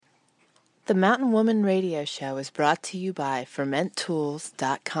The Mountain Woman Radio Show is brought to you by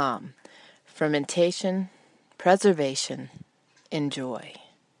FermentTools.com. Fermentation, preservation, enjoy.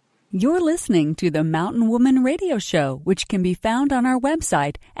 You're listening to the Mountain Woman Radio Show, which can be found on our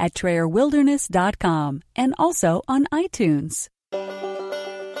website at TrayerWilderness.com and also on iTunes.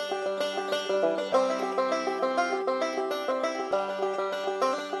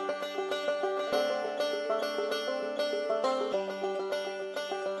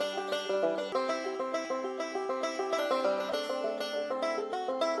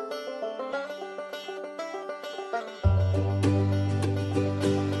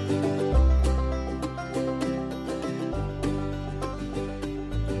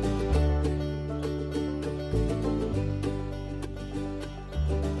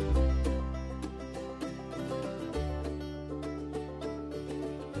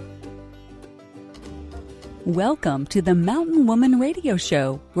 Welcome to the Mountain Woman Radio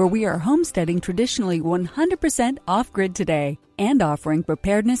Show, where we are homesteading traditionally 100% off-grid today and offering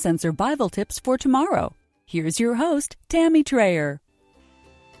preparedness and survival tips for tomorrow. Here's your host, Tammy Trayer.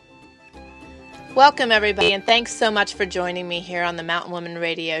 Welcome, everybody, and thanks so much for joining me here on the Mountain Woman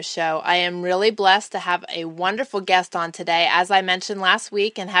Radio Show. I am really blessed to have a wonderful guest on today. As I mentioned last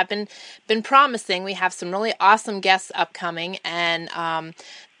week and have been promising, we have some really awesome guests upcoming, and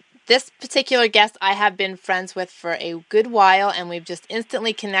this particular guest I have been friends with for a good while, and we've just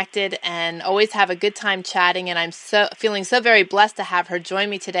instantly connected and always have a good time chatting, and I'm feeling so very blessed to have her join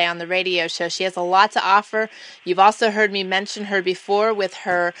me today on the radio show. She has a lot to offer. You've also heard me mention her before with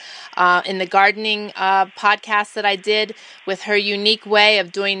her in the gardening podcast that I did, with her unique way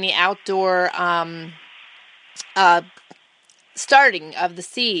of doing the outdoor starting of the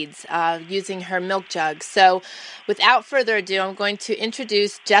seeds using her milk jug. So without further ado, I'm going to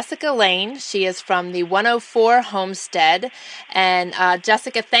introduce Jessica Lane. She is from the 104 Homestead. And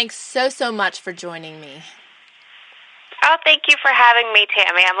Jessica, thanks so much for joining me. Oh, thank you for having me,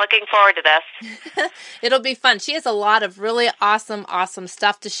 Tammy. I'm looking forward to this. It'll be fun. She has a lot of really awesome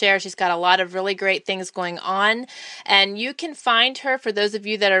stuff to share. She's got a lot of really great things going on. And you can find her, for those of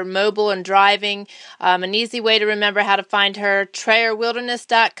you that are mobile and driving, an easy way to remember how to find her,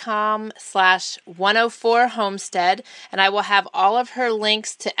 TrayerWilderness.com/104Homestead. And I will have all of her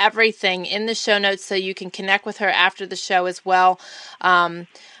links to everything in the show notes so you can connect with her after the show as well.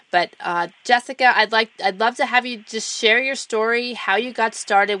 But Jessica, I'd love to have you just share your story, how you got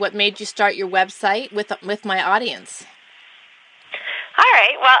started, what made you start your website with my audience. All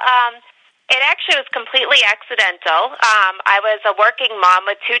right. Well, it actually was completely accidental. I was a working mom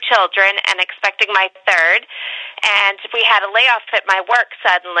with 2 children and expecting my third, and we had a layoff at my work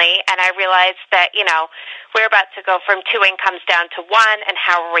suddenly, and I realized that, we're about to go from 2 incomes down to 1, and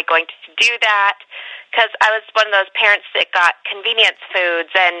how are we going to do that? Because I was one of those parents that got convenience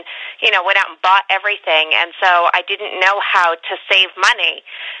foods and, went out and bought everything, and so I didn't know how to save money.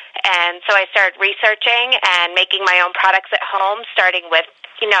 And so I started researching and making my own products at home, starting with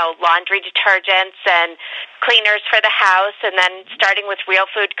laundry detergents and cleaners for the house, and then starting with real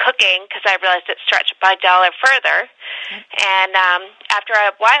food cooking because I realized it stretched my dollar further. And after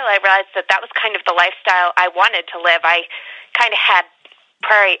a while, I realized that was kind of the lifestyle I wanted to live. I kind of had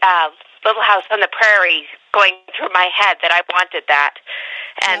Little House on the Prairie going through my head that I wanted that.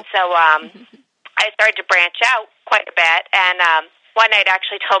 And so I started to branch out quite a bit, and one night I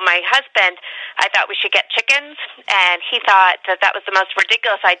actually told my husband I thought we should get chickens, and he thought that was the most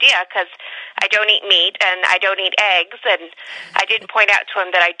ridiculous idea because I don't eat meat and I don't eat eggs, and I didn't point out to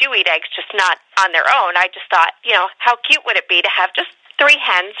him that I do eat eggs, just not on their own. I just thought, how cute would it be to have just 3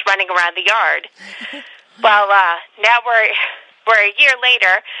 hens running around the yard? Well, now we're a year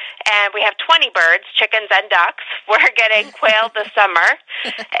later, and we have 20 birds, chickens and ducks. We're getting quail this summer,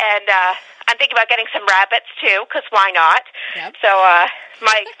 and I'm thinking about getting some rabbits too, because why not? Yep. So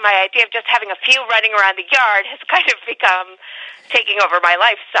my idea of just having a few running around the yard has kind of become taking over my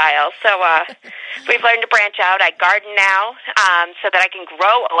lifestyle. So we've learned to branch out. I garden now so that I can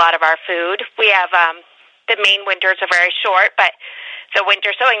grow a lot of our food. We have the main winters are very short, but the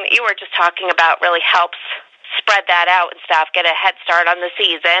winter sowing that you were just talking about really helps spread that out and stuff, get a head start on the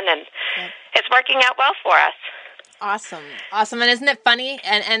season, and it's working out well for us. Awesome. And isn't it funny?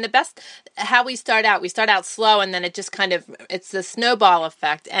 And the best, how we start out slow, and then it just kind of, it's the snowball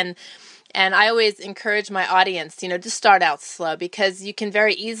effect. And I always encourage my audience, to start out slow, because you can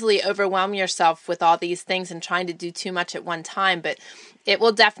very easily overwhelm yourself with all these things and trying to do too much at one time. But it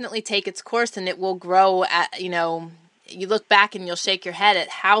will definitely take its course, and it will grow at, you look back and you'll shake your head at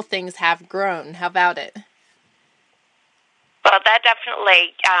how things have grown. How about it? Well, that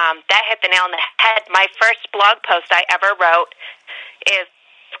definitely, that hit the nail on the head. My first blog post I ever wrote is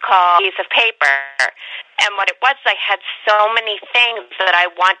called Piece of Paper. And what it was, I had so many things that I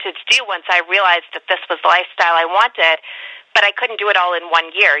wanted to do once I realized that this was the lifestyle I wanted, but I couldn't do it all in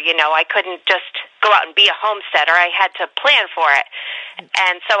 1 year. I couldn't just go out and be a homesteader. I had to plan for it.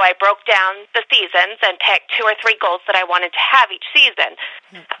 And so I broke down the seasons and picked 2 or 3 goals that I wanted to have each season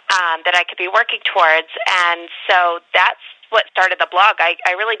that I could be working towards. And so that's what started the blog. I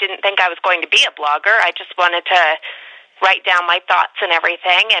really didn't think I was going to be a blogger. I just wanted to write down my thoughts and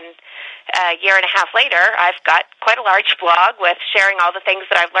everything. And a year and a half later, I've got quite a large blog with sharing all the things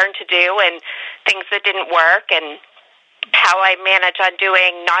that I've learned to do and things that didn't work and how I manage on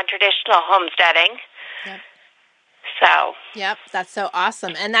doing non-traditional homesteading. Yep. So. Yep, that's so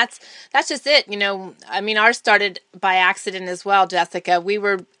awesome. And that's just it. Ours started by accident as well, Jessica.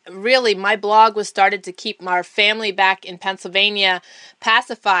 My blog was started to keep our family back in Pennsylvania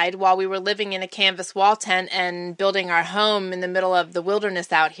pacified while we were living in a canvas wall tent and building our home in the middle of the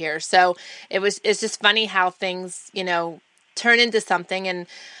wilderness out here. So it's just funny how things, turn into something, and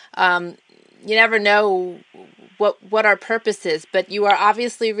you never know what our purpose is, but you are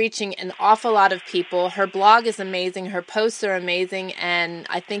obviously reaching an awful lot of people. Her blog is amazing. Her posts are amazing. And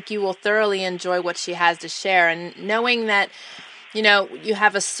I think you will thoroughly enjoy what she has to share. And knowing that, you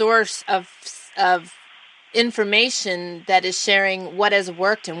have a source of information that is sharing what has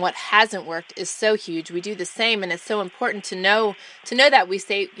worked and what hasn't worked is so huge. We do the same. And it's so important to know that we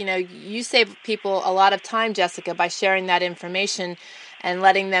save, you save people a lot of time, Jessica, by sharing that information and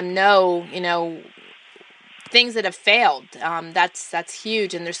letting them know, things that have failed. That's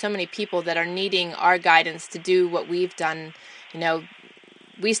huge, and there's so many people that are needing our guidance to do what we've done.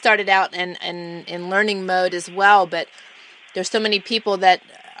 We started out in learning mode as well, but there's so many people that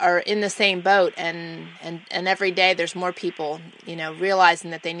are in the same boat, and every day there's more people,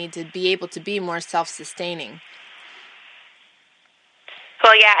 realizing that they need to be able to be more self-sustaining.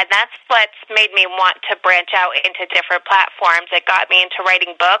 Well, yeah, and that's what's made me want to branch out into different platforms. It got me into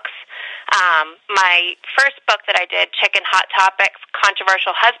writing books. My first book that I did, Chicken Hot Topics,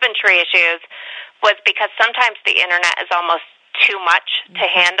 Controversial Husbandry Issues, was because sometimes the internet is almost too much to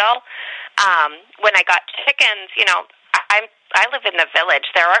handle. When I got chickens, I live in the village.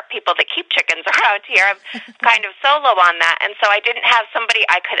 There aren't people that keep chickens around here. I'm kind of solo on that. And so I didn't have somebody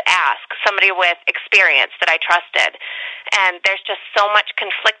I could ask, somebody with experience that I trusted. And there's just so much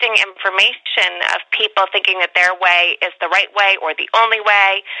conflicting information of people thinking that their way is the right way or the only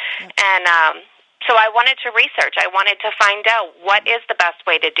way. And so I wanted to research. I wanted to find out what is the best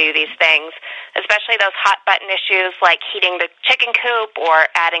way to do these things, especially those hot button issues like heating the chicken coop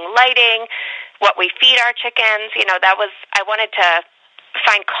or adding lighting, what we feed our chickens. I wanted to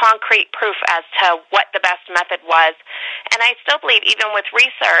find concrete proof as to what the best method was. And I still believe even with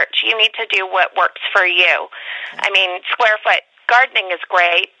research, you need to do what works for you. Square foot gardening is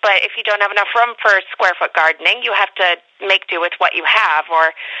great, but if you don't have enough room for square foot gardening, you have to make do with what you have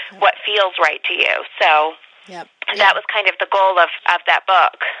or what feels right to you. So that was kind of the goal of that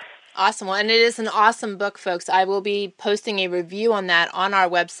book. Awesome. Well, and it is an awesome book, folks. I will be posting a review on that on our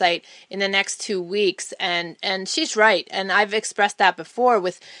website in the next 2 weeks. And she's right. And I've expressed that before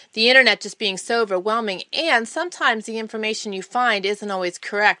with the internet just being so overwhelming. And sometimes the information you find isn't always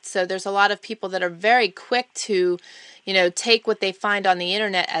correct. So there's a lot of people that are very quick to, take what they find on the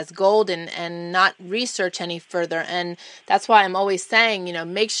internet as gold and not research any further. And that's why I'm always saying,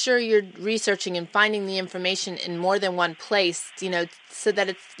 make sure you're researching and finding the information in more than one place, so that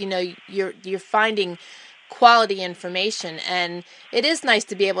it's, you're finding quality information. And it is nice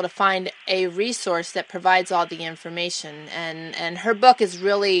to be able to find a resource that provides all the information. And her book is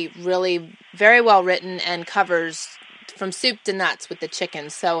really, really very well written and covers from soup to nuts with the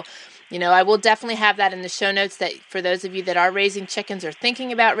chickens. So, I will definitely have that in the show notes, that for those of you that are raising chickens or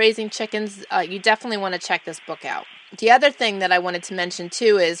thinking about raising chickens, you definitely want to check this book out. The other thing that I wanted to mention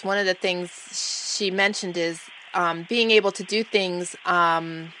too is one of the things she mentioned is being able to do things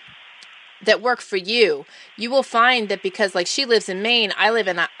that work for you. You will find that because she lives in Maine, I live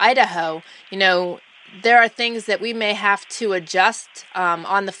in Idaho, there are things that we may have to adjust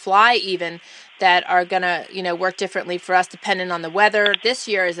on the fly even that are going to, work differently for us depending on the weather. This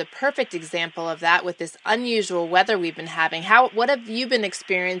year is a perfect example of that with this unusual weather we've been having. What have you been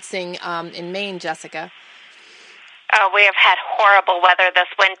experiencing in Maine, Jessica? We have had horrible weather this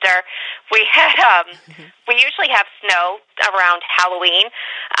winter. We had we usually have snow around Halloween.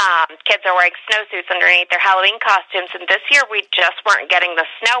 Kids are wearing snowsuits underneath their Halloween costumes, and this year we just weren't getting the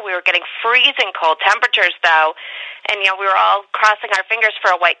snow. We were getting freezing cold temperatures, though, and we were all crossing our fingers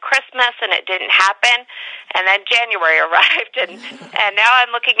for a white Christmas, and it didn't happen. And then January arrived, and now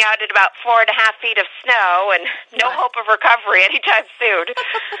I'm looking out at about 4.5 feet of snow, and no hope of recovery anytime soon.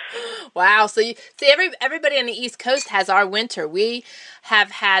 Wow! So everybody on the East Coast has our winter. We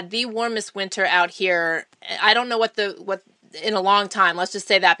have had the warmest winter out here. I don't know what in a long time. Let's just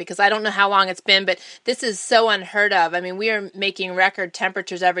say that, because I don't know how long it's been, but this is so unheard of. I mean, we are making record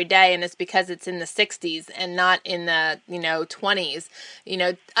temperatures every day, and it's because it's in the 60s and not in the 20s.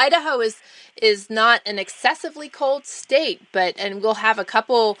 Idaho is not an excessively cold state, and we'll have a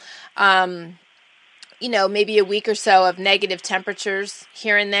couple maybe a week or so of negative temperatures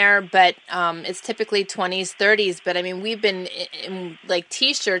here and there, but it's typically 20s, 30s. But I mean, we've been in like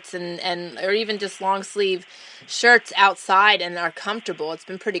t-shirts and or even just long sleeve shirts outside and are comfortable. It's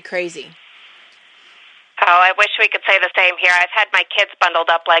been pretty crazy. Oh, I wish we could say the same here. I've had my kids bundled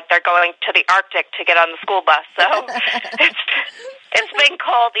up like they're going to the Arctic to get on the school bus. So it's been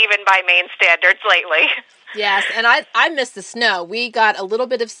cold even by Maine standards lately. Yes, and I miss the snow. We got a little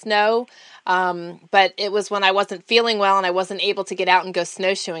bit of snow, but it was when I wasn't feeling well and I wasn't able to get out and go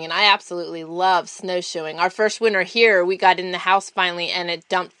snowshoeing, and I absolutely love snowshoeing. Our first winter here, we got in the house finally, and it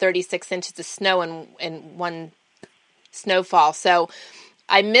dumped 36 inches of snow in one snowfall. So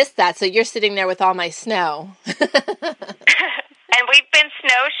I missed that. So you're sitting there with all my snow. And we've been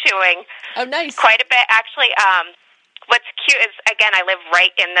snowshoeing. Oh, nice. Quite a bit. Actually, what's cute is, again, I live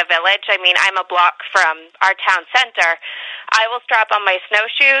right in the village. I mean, I'm a block from our town center. I will strap on my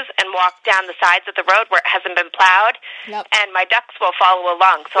snowshoes and walk down the sides of the road where it hasn't been plowed, and my ducks will follow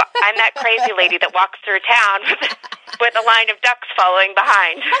along. So I'm that crazy lady that walks through town with a line of ducks following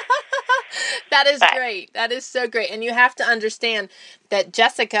behind. That is great. That is so great. And you have to understand that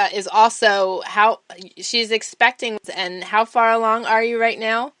Jessica is also, she's expecting, and how far along are you right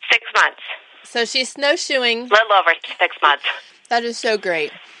now? 6 months. So she's snowshoeing. A little over 6 months. That is so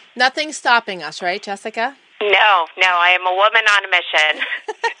great. Nothing's stopping us, right, Jessica? No, I am a woman on a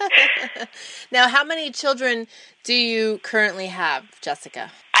mission. Now, how many children do you currently have,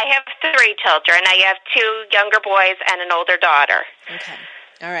 Jessica? I have 3 children. I have 2 younger boys and an older daughter. Okay.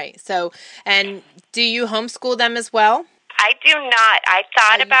 All right. So, and do you homeschool them as well? I do not. I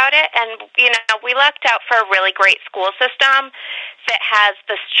thought about it, and, we lucked out for a really great school system that has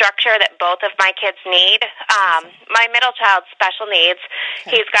the structure that both of my kids need. My middle child's special needs.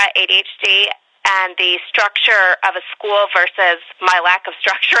 Okay. He's got ADHD, and the structure of a school versus my lack of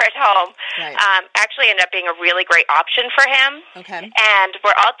structure at home actually ended up being a really great option for him. Okay. And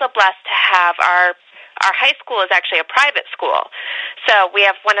we're also blessed to have our high school is actually a private school. So we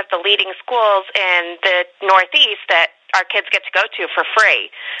have one of the leading schools in the Northeast that our kids get to go to for free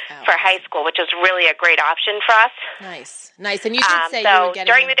for high school, which is really a great option for us. Nice. And you did say you were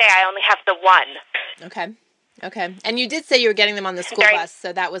getting during the day, I only have the one. Okay. And you did say you were getting them on the school bus,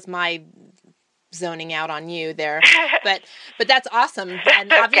 so that was my zoning out on you there. But that's awesome.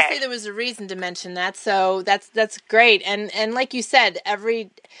 And obviously there was a reason to mention that, so that's great. And like you said,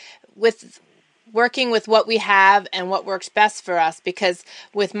 working with what we have and what works best for us, because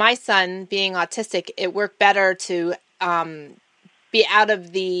with my son being autistic, it worked better to be out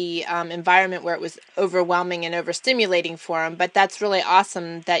of the environment where it was overwhelming and overstimulating for him. But that's really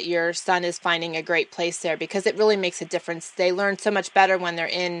awesome that your son is finding a great place there, because it really makes a difference. They learn so much better when they're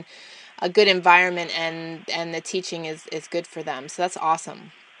in a good environment and the teaching is good for them. So that's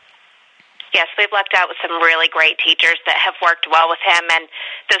awesome. Yes, we've lucked out with some really great teachers that have worked well with him, and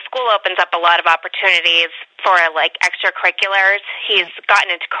the school opens up a lot of opportunities for, like, extracurriculars. He's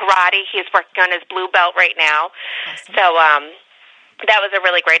gotten into karate. He's working on his blue belt right now. Awesome. So that was a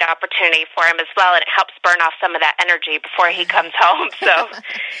really great opportunity for him as well, and it helps burn off some of that energy before he comes home. So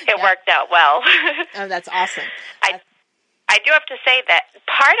it worked out well. Oh, that's awesome. I do have to say that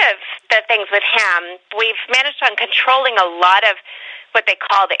part of the things with him, we've managed on controlling a lot of what they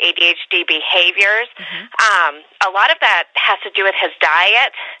call the ADHD behaviors. Mm-hmm. A lot of that has to do with his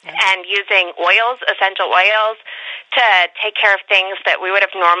diet and using oils, essential oils, to take care of things that we would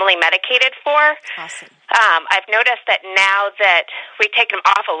have normally medicated for. Awesome. I've noticed that now that we've taken him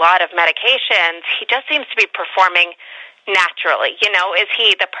off a lot of medications, he just seems to be performing naturally. Is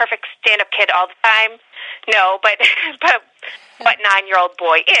he the perfect stand-up kid all the time? No, but what 9-year-old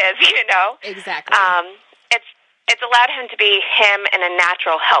boy is, Exactly. It's allowed him to be him in a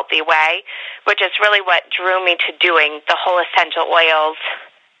natural, healthy way, which is really what drew me to doing the whole essential oils,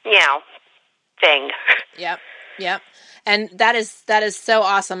 thing. Yep. And that is so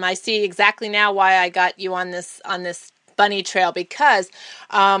awesome. I see exactly now why I got you on this bunny trail, because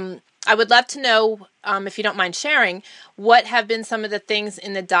I would love to know, if you don't mind sharing, what have been some of the things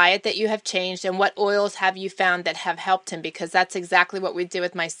in the diet that you have changed, and what oils have you found that have helped him? Because that's exactly what we did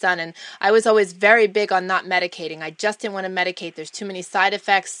with my son. And I was always very big on not medicating. I just didn't want to medicate. There's too many side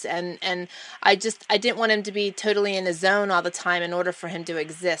effects, and I didn't want him to be totally in a zone all the time in order for him to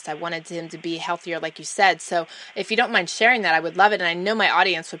exist. I wanted him to be healthier, like you said. So if you don't mind sharing that, I would love it. And I know my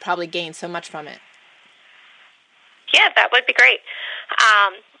audience would probably gain so much from it. Yeah, that would be great.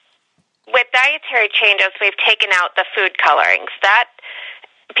 With dietary changes, we've taken out the food colorings. That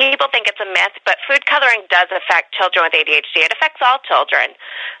people think it's a myth, but food coloring does affect children with ADHD. It affects all children,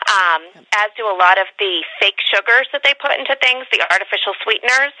 as do a lot of the fake sugars that they put into things, the artificial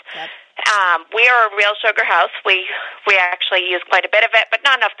sweeteners. Yep. We are a real sugar house. We actually use quite a bit of it, but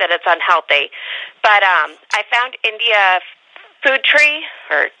not enough that it's unhealthy. But I found India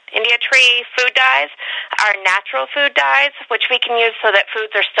tree food dyes are natural food dyes, which we can use so that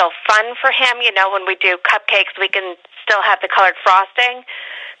foods are still fun for him. You know, when we do cupcakes, we can still have the colored frosting,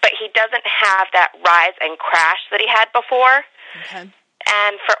 but he doesn't have that rise and crash that he had before. Okay.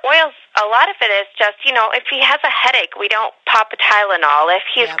 And for oils, a lot of it is just, you know, if he has a headache, we don't pop a Tylenol. If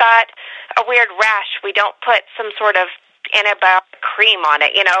he's got a weird rash, we don't put some sort of antibiotic cream on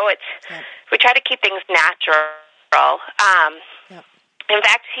it. You know, we try to keep things natural. In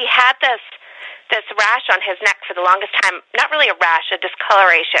fact, he had this rash on his neck for the longest time. Not really a rash, a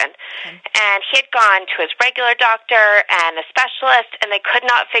discoloration. And he had gone to his regular doctor and a specialist, and they could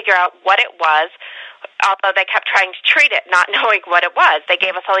not figure out what it was, although they kept trying to treat it, not knowing what it was. They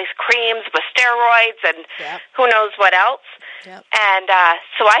gave us all these creams with steroids and who knows what else. And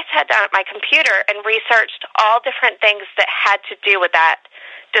so I sat down at my computer and researched all different things that had to do with that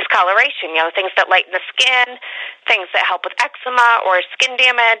discoloration, you know, things that lighten the skin, things that help with eczema or skin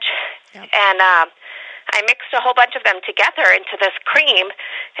damage. And I mixed a whole bunch of them together into this cream,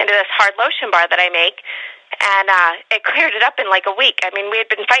 into this hard lotion bar that I make, and it cleared it up in like a week. I mean, we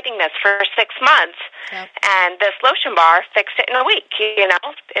had been fighting this for 6 months, and this lotion bar fixed it in a week. You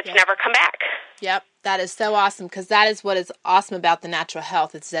know, it's never come back. Yep. That is so awesome, because that is what is awesome about the natural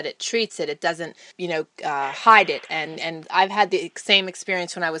health. It's that it treats it. It doesn't, hide it. And I've had the same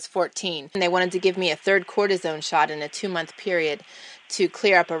experience when I was 14. And they wanted to give me a third cortisone shot in a 2-month period to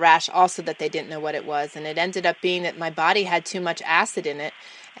clear up a rash also that they didn't know what it was. And it ended up being that my body had too much acid in it.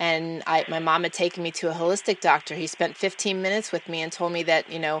 And my mom had taken me to a holistic doctor. He spent 15 minutes with me and told me that,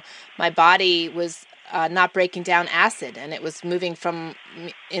 my body was not breaking down acid, and it was moving from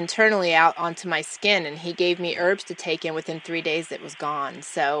internally out onto my skin. And he gave me herbs to take, and within 3 days it was gone.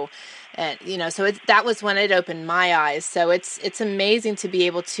 So, that was when it opened my eyes. So it's amazing to be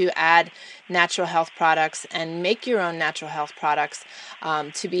able to add natural health products and make your own natural health products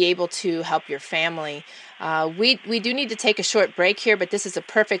to be able to help your family. We do need to take a short break here, but this is a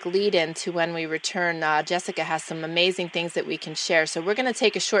perfect lead-in to when we return. Jessica has some amazing things that we can share. So we're going to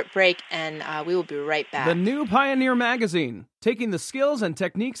take a short break, and we will be right back. The New Pioneer Magazine, taking the skills and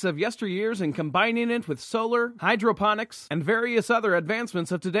techniques of yesteryears and combining it with solar, hydroponics, and various other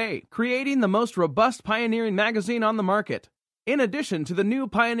advancements of today, creating the most robust pioneering magazine on the market. In addition to the New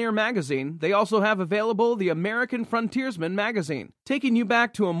Pioneer Magazine, they also have available the American Frontiersman Magazine, taking you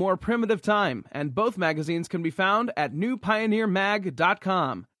back to a more primitive time, and both magazines can be found at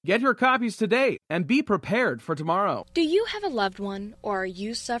newpioneermag.com. Get your copies today and be prepared for tomorrow. Do you have a loved one, or are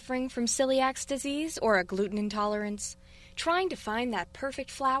you suffering from celiac disease or a gluten intolerance? Trying to find that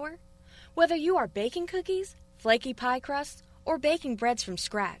perfect flour? Whether you are baking cookies, flaky pie crusts, or baking breads from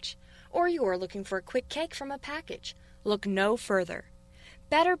scratch, or you are looking for a quick cake from a package, look no further.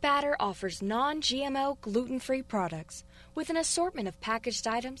 Better Batter offers non-GMO gluten-free products with an assortment of packaged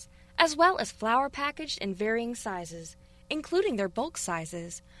items, as well as flour packaged in varying sizes, including their bulk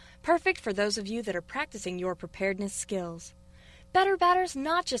sizes, perfect for those of you that are practicing your preparedness skills. Better Batter's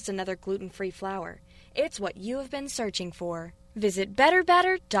not just another gluten-free flour. It's what you have been searching for. Visit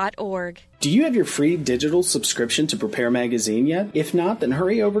betterbatter.org. Do you have your free digital subscription to Prepare Magazine yet? If not, then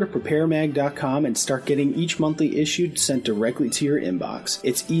hurry over to preparemag.com and start getting each monthly issue sent directly to your inbox.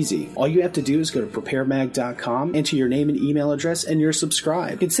 It's easy. All you have to do is go to preparemag.com, enter your name and email address, and you're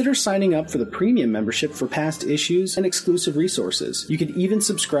subscribed. Consider signing up for the premium membership for past issues and exclusive resources. You can even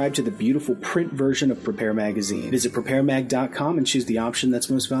subscribe to the beautiful print version of Prepare Magazine. Visit preparemag.com and choose the option that's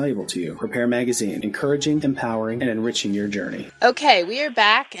most valuable to you. Prepare Magazine, encouraging, empowering, and enriching your journey. Okay, we are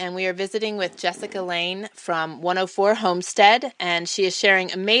back, and we are visiting speaking with Jessica Lane from 104 Homestead, and she is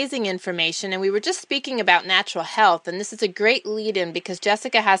sharing amazing information. And we were just speaking about natural health, and this is a great lead-in because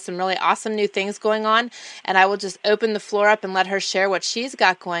Jessica has some really awesome new things going on, and I will just open the floor up and let her share what she's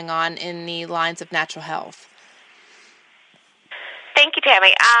got going on in the lines of natural health. Thank you,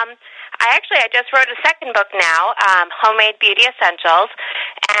 Tammy. I just wrote a second book now, Homemade Beauty Essentials,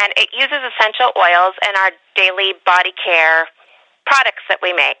 and it uses essential oils in our daily body care products that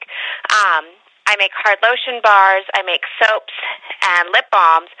we make. I make hard lotion bars, I make soaps and lip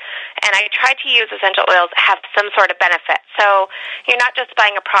balms, and I try to use essential oils that have some sort of benefit. So you're not just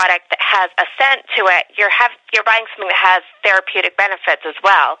buying a product that has a scent to it, you're buying something that has therapeutic benefits as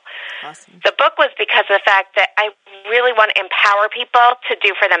well. Awesome. The book was because of the fact that I really want to empower people to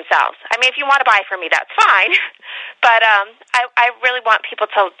do for themselves. I mean, if you want to buy from me, that's fine, but I really want people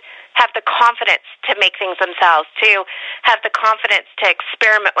to have the confidence to make things themselves, to have the confidence to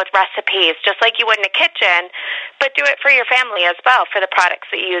experiment with recipes, just like you would in a kitchen, but do it for your family as well, for the products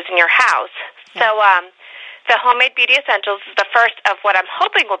that you use in your house. Yeah. So the Homemade Beauty Essentials is the first of what I'm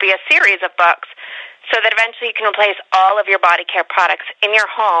hoping will be a series of books, so that eventually you can replace all of your body care products in your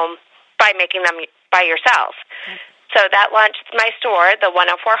home by making them by yourself. So that launched my store, the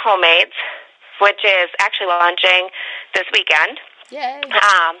 104 Homemades, which is actually launching this weekend. Yay.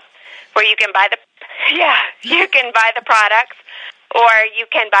 Where you can buy you can buy the products, or you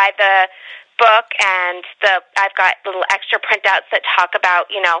can buy the book, and I've got little extra printouts that talk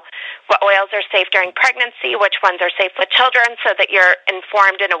about, what oils are safe during pregnancy, which ones are safe with children, so that you're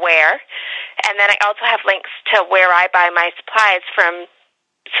informed and aware. And then I also have links to where I buy my supplies from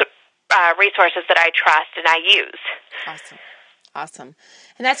resources that I trust and I use. Awesome.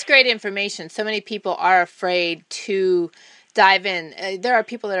 And that's great information. So many people are afraid to dive in. There are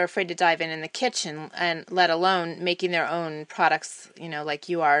people that are afraid to dive in the kitchen, and let alone making their own products, like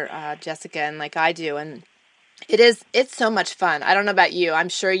you are, Jessica, and like I do. And it's so much fun. I don't know about you. I'm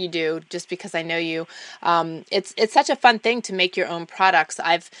sure you do, just because I know you. It's such a fun thing to make your own products.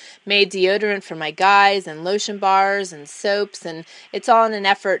 I've made deodorant for my guys, and lotion bars and soaps, and it's all in an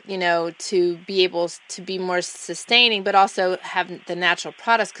effort, to be able to be more sustaining, but also have the natural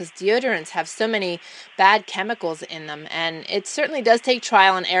products, because deodorants have so many bad chemicals in them, and it certainly does take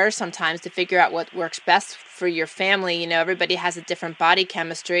trial and error sometimes to figure out what works best for your family. Everybody has a different body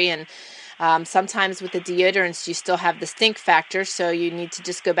chemistry, and sometimes with the deodorants, you still have the stink factor, so you need to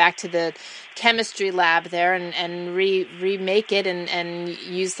just go back to the chemistry lab there and remake it and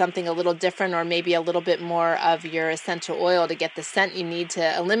use something a little different, or maybe a little bit more of your essential oil to get the scent you need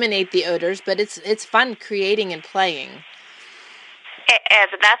to eliminate the odors. But it's fun creating and playing. It is,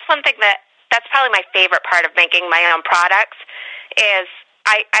 and that's one thing that's probably my favorite part of making my own products is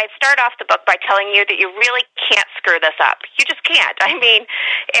I start off the book by telling you that you really can't screw this up. You just can't. I mean,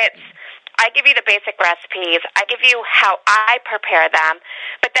 I give you the basic recipes. I give you how I prepare them.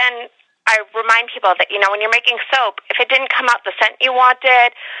 But then I remind people that, when you're making soap, if it didn't come out the scent you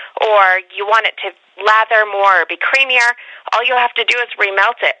wanted, or you want it to lather more or be creamier, all you have to do is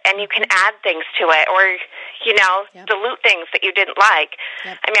remelt it, and you can add things to it, or, dilute things that you didn't like.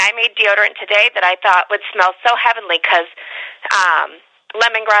 Yep. I mean, I made deodorant today that I thought would smell so heavenly, because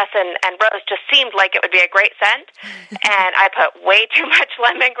lemongrass and rose just seemed like it would be a great scent, and I put way too much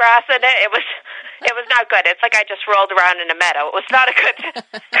lemongrass in it. It was not good. It's like I just rolled around in a meadow. It was not a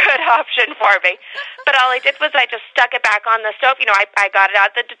good option for me. But all I did was I just stuck it back on the stove. I got it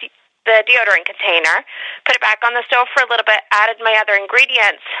out the deodorant container, put it back on the stove for a little bit, added my other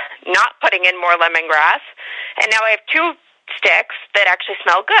ingredients, not putting in more lemongrass, and now I have 2 sticks that actually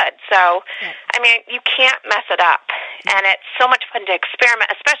smell good. So, I mean, you can't mess it up. And it's so much fun to experiment,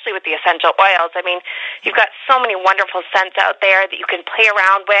 especially with the essential oils. I mean, you've got so many wonderful scents out there that you can play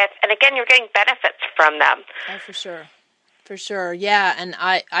around with. And again, you're getting benefits from them. Oh, for sure. For sure. Yeah. And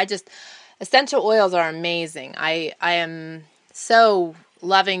I just, essential oils are amazing. I am so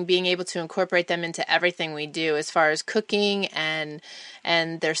loving being able to incorporate them into everything we do as far as cooking, and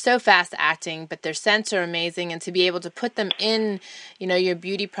they're so fast acting, but their scents are amazing, and to be able to put them in, your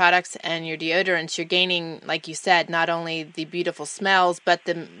beauty products and your deodorants, you're gaining, like you said, not only the beautiful smells, but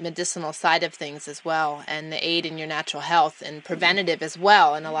the medicinal side of things as well, and the aid in your natural health and preventative as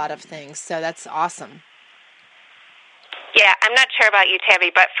well in a lot of things. So that's awesome. Yeah, I'm not sure about you,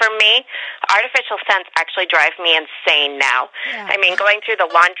 Tammy, but for me, artificial scents actually drive me insane now. Yeah. I mean, going through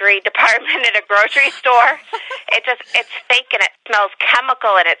the laundry department at a grocery store, it's fake and it smells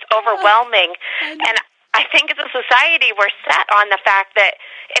chemical and it's overwhelming. And I think as a society we're set on the fact that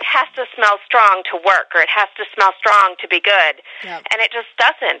it has to smell strong to work, or it has to smell strong to be good. Yep. And it just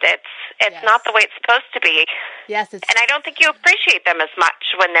doesn't. It's Yes. not the way it's supposed to be. Yes, And I don't think you appreciate them as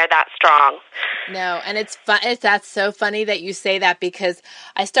much when they're that strong. No, and it's fun. That's so funny that you say that, because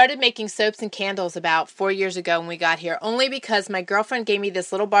I started making soaps and candles about 4 years ago when we got here, only because my girlfriend gave me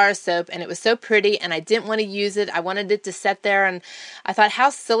this little bar of soap and it was so pretty and I didn't want to use it. I wanted it to sit there, and I thought, how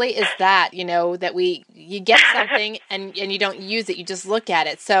silly is that, that you get something and you don't use it, you just look at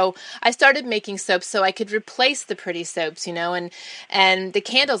it. So I started making soaps so I could replace the pretty soaps, and the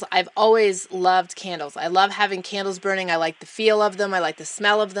candles. I've always loved candles. I love having candles burning. I like the feel of them. I like the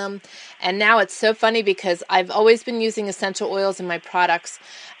smell of them. And now it's so funny because I've always been using essential oils in my products,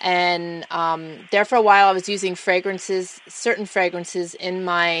 and there for a while I was using certain fragrances in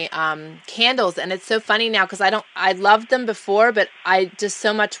my candles, and it's so funny now because I loved them before, but I just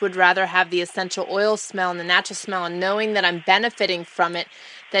so much would rather have the essential oil smell and the natural smell and knowing that I'm benefiting from it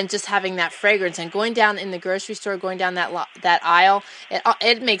than just having that fragrance. And going down in the grocery store, going down that aisle,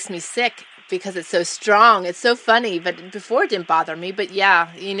 it makes me sick because it's so strong. It's so funny, but before it didn't bother me. But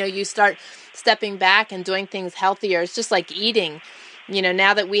yeah, you start stepping back and doing things healthier. It's just like eating.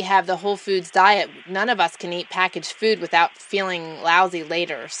 Now that we have the whole foods diet, none of us can eat packaged food without feeling lousy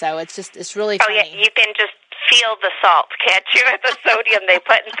later. So it's really funny. Oh, yeah, you can just feel the salt, can't you? The sodium they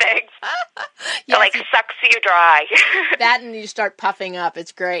put in things. Yes. It sucks you dry. That, and you start puffing up.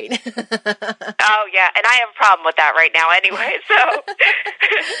 It's great. Oh, yeah, and I have a problem with that right now anyway, so.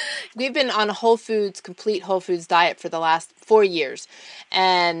 We've been on complete whole foods diet for the last 4 years.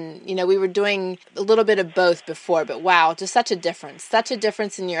 And, we were doing a little bit of both before, but wow, just such a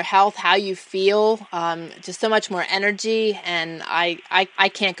difference in your health, how you feel, just so much more energy, and I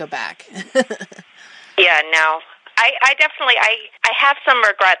can't go back. Yeah, no. I definitely have some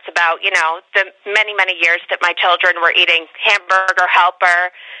regrets about, the many, many years that my children were eating Hamburger Helper,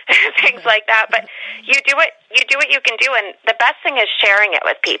 things like that. But you do what you can do, and the best thing is sharing it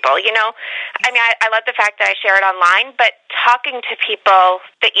with people, I mean, I love the fact that I share it online, but talking to people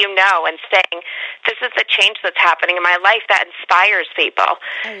that you know and saying, this is the change that's happening in my life, that inspires people.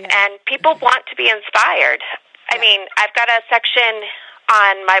 Oh, yeah. And people want to be inspired. I mean, I've got a section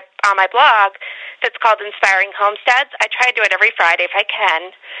on my blog that's called Inspiring Homesteads. I try to do it every Friday if I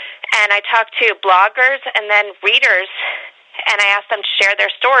can, and I talk to bloggers and then readers, and I ask them to share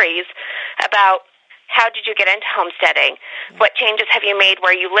their stories about how did you get into homesteading, what changes have you made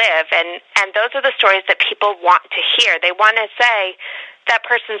where you live, and those are the stories that people want to hear. They want to say, that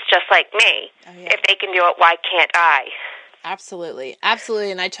person's just like me. Oh, yeah. If they can do it, why can't I? Absolutely.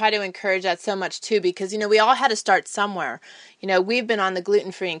 And I try to encourage that so much too, because, we all had to start somewhere. We've been on the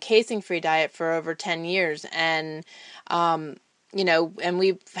gluten-free and casein-free diet for over 10 years, and, and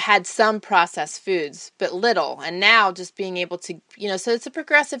we've had some processed foods, but little. And now just being able to, so it's a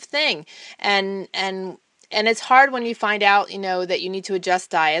progressive thing. And it's hard when you find out, that you need to adjust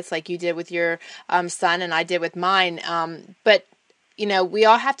diets like you did with your son and I did with mine. But we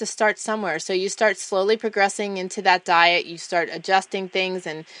all have to start somewhere. So you start slowly progressing into that diet. You start adjusting things.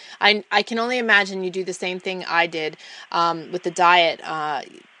 And I can only imagine you do the same thing I did with the diet.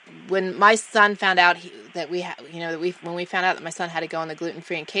 When my son found out when we found out that my son had to go on the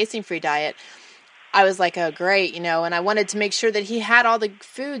gluten-free and casein-free diet, I was like, oh, great, and I wanted to make sure that he had all the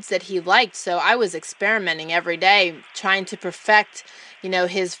foods that he liked. So I was experimenting every day, trying to perfect,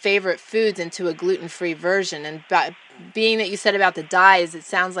 his favorite foods into a gluten-free version. And being that you said about the dyes, it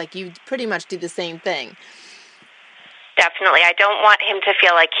sounds like you pretty much do the same thing. Definitely. I don't want him to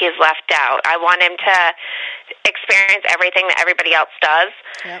feel like he's left out. I want him to experience everything that everybody else does.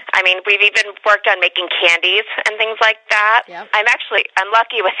 Yep. I mean, we've even worked on making candies and things like that. Yep. I'm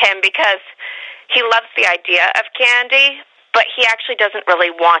lucky with him because he loves the idea of candy, but he actually doesn't really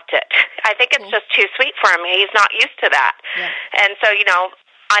want it. I think it's just too sweet for him. He's not used to that. Yeah. And so,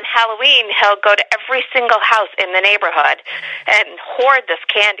 on Halloween, he'll go to every single house in the neighborhood and hoard this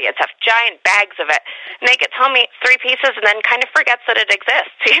candy and have giant bags of it. And then he gets home, eats 3 pieces, and then kind of forgets that it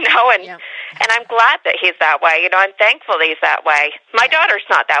exists, And I'm glad that he's that way. I'm thankful that he's that way. My daughter's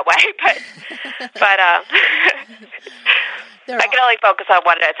not that way, but I can only focus on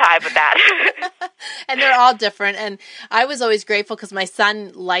one at a time with that. And they're all different. And I was always grateful because my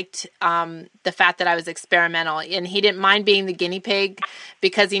son liked the fact that I was experimental, and he didn't mind being the guinea pig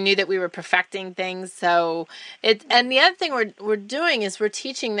because he knew that we were perfecting things. So and the other thing we're doing is we're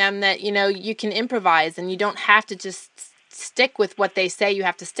teaching them that, you can improvise and you don't have to just stick with what they say you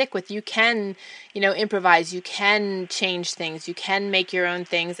have to stick with. You can, improvise, you can change things, you can make your own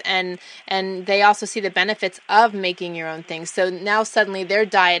things, and they also see the benefits of making your own things. So now suddenly their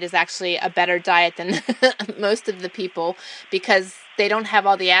diet is actually a better diet than most of the people, because they don't have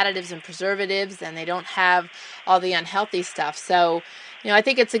all the additives and preservatives, and they don't have all the unhealthy stuff. So, I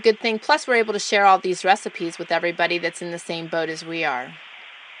think it's a good thing. Plus, we're able to share all these recipes with everybody that's in the same boat as we are.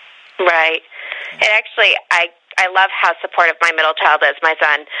 Right. And actually, I love how supportive my middle child is, my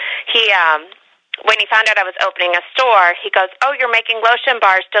son. He, when he found out I was opening a store, he goes, "Oh, you're making lotion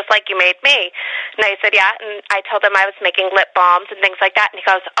bars just like you made me." And I said, "Yeah." And I told him I was making lip balms and things like that. And he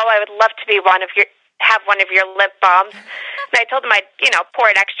goes, "Oh, I would love to have one of your lip balms." And I told him I'd, pour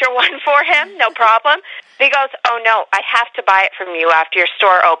an extra one for him, no problem. And he goes, "Oh, no, I have to buy it from you after your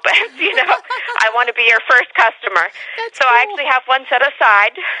store opens. I want to be your first customer." So cool. I actually have one set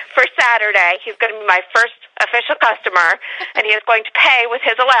aside for Saturday. He's going to be my first official customer, and he is going to pay with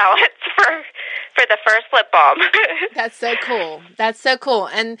his allowance for the first lip balm. That's so cool. That's so cool.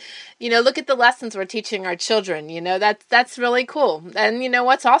 And, look at the lessons we're teaching our children. That's really cool. And,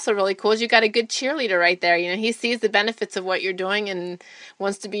 what's also really cool is you got a good cheerleader right there. He sees the benefits of what you're doing and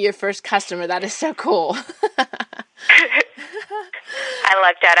wants to be your first customer. That is so cool. I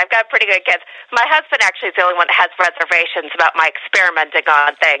like that. I've got pretty good kids. My husband actually is the only one that has reservations about my experimenting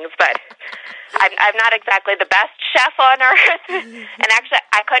on things, but I'm not exactly the best chef on earth. And actually,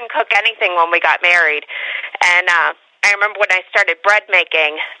 I couldn't cook anything when we got married. And I remember when I started bread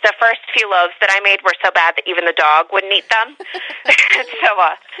making, the first few loaves that I made were so bad that even the dog wouldn't eat them. So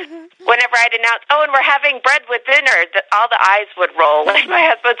whenever I'd announce, "Oh, and we're having bread with dinner," all the eyes would roll. And my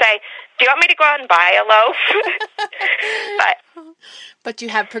husband would say, "Do you want me to go out and buy a loaf?" But you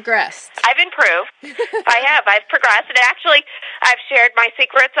have progressed. I've improved. I have. I've progressed. And actually, I've shared my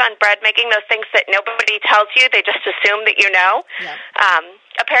secrets on bread making, those things that nobody tells you. They just assume that you know. Yeah.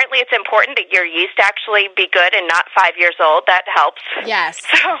 Apparently, it's important that your yeast actually be good and not 5 years old. That helps. Yes.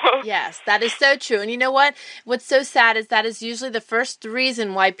 Yes, that is so true. And you know what? What's so sad is that is usually the first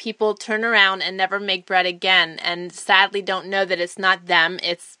reason why people turn around and never make bread again, and sadly don't know that it's not them.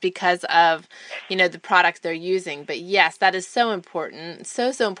 It's because of, the products they're using. But yes, that is so important.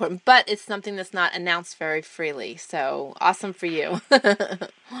 So important. But it's something that's not announced very freely. So awesome for you.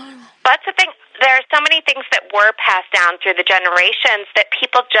 That's the thing. There are so many things that were passed down through the generations that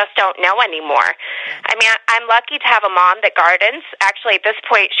people just don't know anymore. I mean, I'm lucky to have a mom that gardens. Actually, at this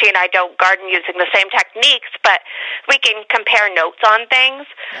point, she and I don't garden using the same techniques, but we can compare notes on things.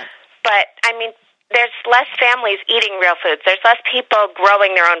 Yeah. But, I mean, there's less families eating real foods. There's less people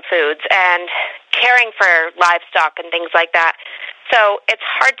growing their own foods and caring for livestock and things like that. So it's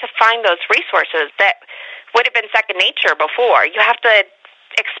hard to find those resources that would have been second nature before. You have to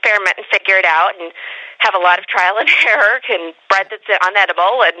experiment and figure it out and have a lot of trial and error and bread that's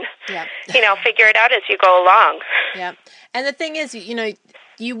unedible and, figure it out as you go along. Yeah. And the thing is,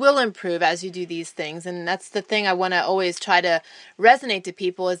 you will improve as you do these things. And that's the thing I want to always try to resonate to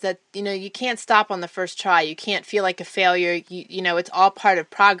people is that, you can't stop on the first try. You can't feel like a failure. It's all part of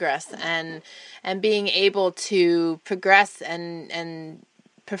progress and being able to progress and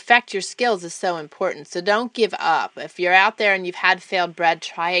perfect your skills is so important. So don't give up. If you're out there and you've had failed bread,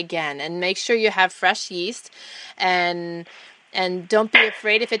 try again and make sure you have fresh yeast and don't be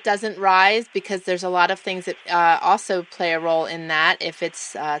afraid if it doesn't rise, because there's a lot of things that also play a role in that. If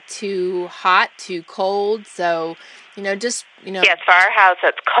it's too hot, too cold. So, Yes, for our house,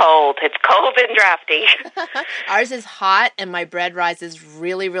 it's cold. It's cold and drafty. Ours is hot and my bread rises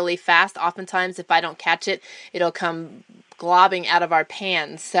really, really fast. Oftentimes, if I don't catch it, it'll come globbing out of our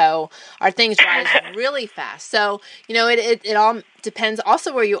pans. So our things rise really fast. So, it all depends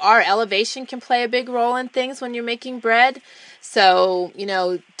also where you are. Elevation can play a big role in things when you're making bread. So,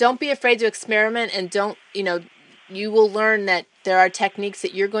 don't be afraid to experiment and you will learn that there are techniques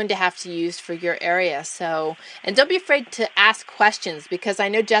that you're going to have to use for your area. So, and don't be afraid to ask questions, because I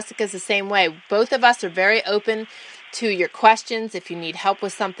know Jessica's the same way. Both of us are very open to your questions. If you need help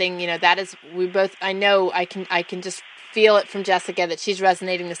with something, I know I can just feel it from Jessica that she's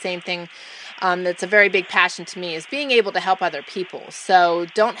resonating the same thing. That's a very big passion to me, is being able to help other people. So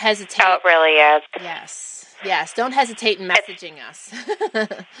don't hesitate. Oh, it really is. Yes. Don't hesitate in messaging us.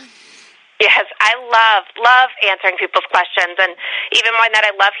 Yes, I love answering people's questions, and even more than that,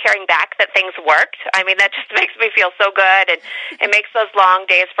 I love hearing back that things worked. I mean, that just makes me feel so good, and it makes those long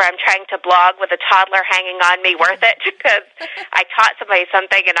days where I'm trying to blog with a toddler hanging on me worth it, because I taught somebody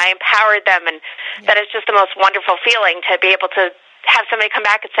something and I empowered them, and that is just the most wonderful feeling to be able to have somebody come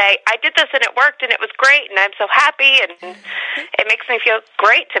back and say, "I did this and it worked and it was great and I'm so happy," and it makes me feel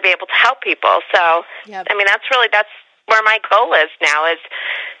great to be able to help people. So, I mean, that's where my goal is now, is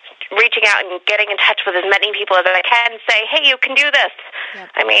reaching out and getting in touch with as many people as I can and say, hey, you can do this. Yep.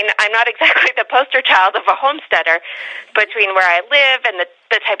 I mean, I'm not exactly the poster child of a homesteader between where I live and the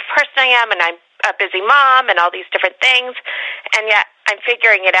type of person I am, and I'm a busy mom and all these different things, and yet I'm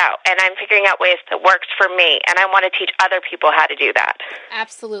figuring it out, and I'm figuring out ways that works for me, and I want to teach other people how to do that.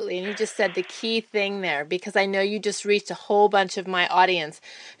 Absolutely, and you just said the key thing there, because I know you just reached a whole bunch of my audience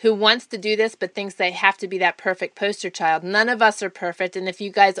who wants to do this but thinks they have to be that perfect poster child. None of us are perfect, and if you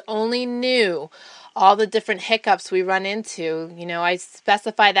guys only knew all the different hiccups we run into, I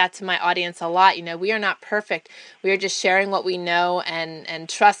specify that to my audience a lot. We are not perfect. We are just sharing what we know, and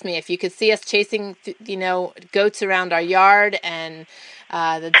trust me, if you could see us chasing, goats around our yard and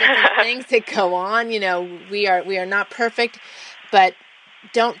the different things that go on, we are not perfect, but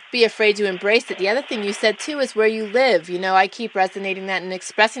don't be afraid to embrace it. The other thing you said too is where you live. I keep resonating that and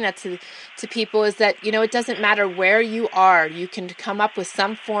expressing that to people, is that, it doesn't matter where you are. You can come up with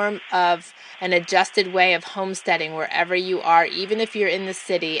some form of an adjusted way of homesteading wherever you are, even if you're in the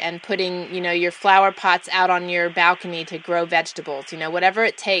city, and putting, your flower pots out on your balcony to grow vegetables, whatever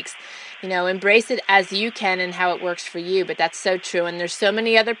it takes. Embrace it as you can and how it works for you. But that's so true. And there's so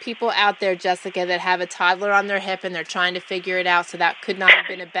many other people out there, Jessica, that have a toddler on their hip and they're trying to figure it out. So that could not have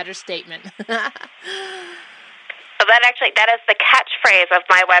been a better statement. That is the catchphrase of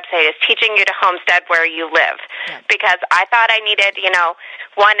my website, is teaching you to homestead where you live. Yeah. Because I thought I needed,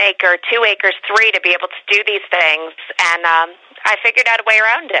 1 acre, 2 acres, 3 to be able to do these things. And I figured out a way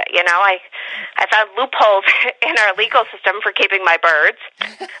around it. I found loopholes in our legal system for keeping my birds.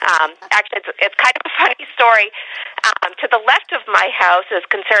 Actually, it's kind of a funny story. To the left of my house is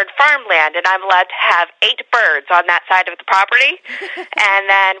considered farmland, and I'm allowed to have 8 birds on that side of the property. And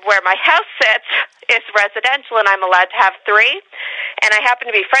then where my house sits is residential, and I'm allowed to have 3. And I happen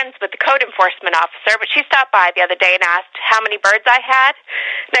to be friends with the code enforcement officer, but she stopped by the other day and asked how many birds I had.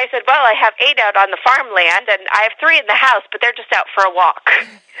 And I said, well, I have 8 out on the farmland, and I have 3 in the house, but they're just out for a walk.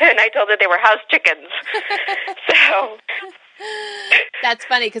 And I told her they were house chickens. So that's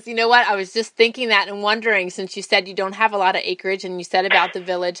funny, because you know what? I was just thinking that and wondering, since you said you don't have a lot of acreage and you said about the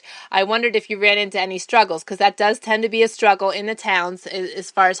village, I wondered if you ran into any struggles, because that does tend to be a struggle in the towns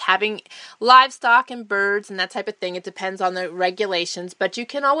as far as having livestock and birds and that type of thing. It depends on the regulations, but you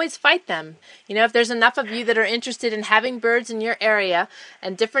can always fight them. If there's enough of you that are interested in having birds in your area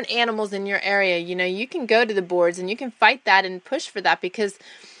and different animals in your area, you can go to the boards and you can fight that and push for that, because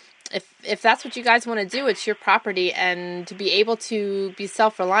if that's what you guys want to do, it's your property, and to be able to be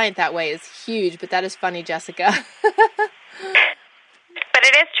self-reliant that way is huge. But that is funny, Jessica. But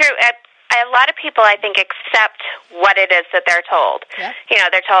it is true. A lot of people, I think, accept what it is that they're told. Yep.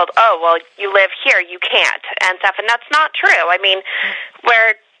 They're told, oh, well, you live here, you can't, and stuff, and that's not true. I mean,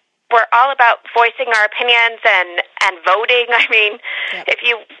 we're all about voicing our opinions and voting. I mean, yep. If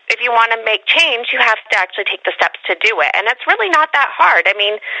you want to make change, you have to actually take the steps to do it. And it's really not that hard. I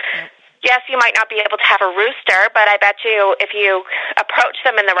mean, yes, you might not be able to have a rooster, but I bet you if you approach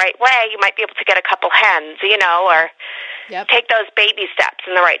them in the right way, you might be able to get a couple hens, or yep. Take those baby steps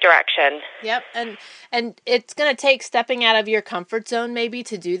in the right direction. Yep, and it's going to take stepping out of your comfort zone maybe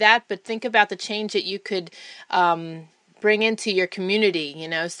to do that, but think about the change that you could bring into your community,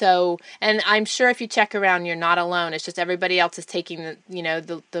 so, and I'm sure if you check around, you're not alone. It's just everybody else is taking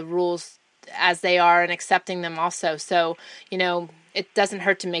the rules as they are and accepting them also. So, it doesn't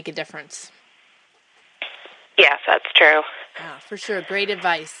hurt to make a difference. Yes, that's true. Oh, for sure. Great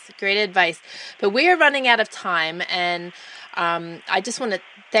advice. But we are running out of time, and I just want to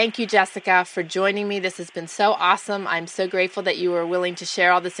thank you, Jessica, for joining me. This has been so awesome. I'm so grateful that you were willing to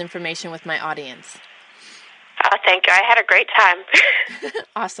share all this information with my audience. Oh, thank you. I had a great time.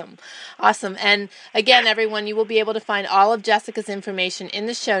 Awesome. And again, everyone, you will be able to find all of Jessica's information in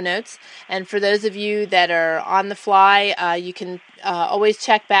the show notes. And for those of you that are on the fly, you can always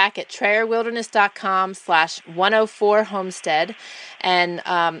check back at TrayerWilderness.com/104Homestead. And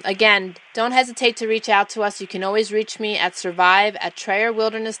again, don't hesitate to reach out to us. You can always reach me at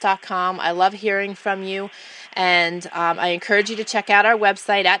survive@TrayerWilderness.com. I love hearing from you. And I encourage you to check out our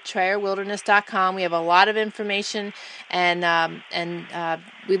website at TrayerWilderness.com. We have a lot of information, and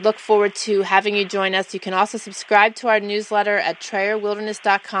we look forward to having you join us. You can also subscribe to our newsletter at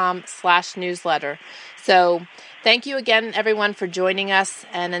TrayerWilderness.com/newsletter. So thank you again, everyone, for joining us.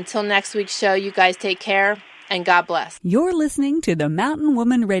 And until next week's show, you guys take care, and God bless. You're listening to the Mountain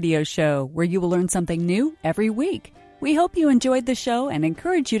Woman Radio Show, where you will learn something new every week. We hope you enjoyed the show and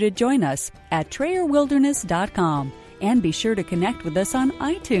encourage you to join us at TrayerWilderness.com, and be sure to connect with us on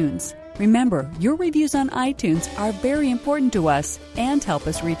iTunes. Remember, your reviews on iTunes are very important to us and help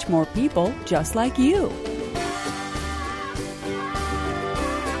us reach more people just like you.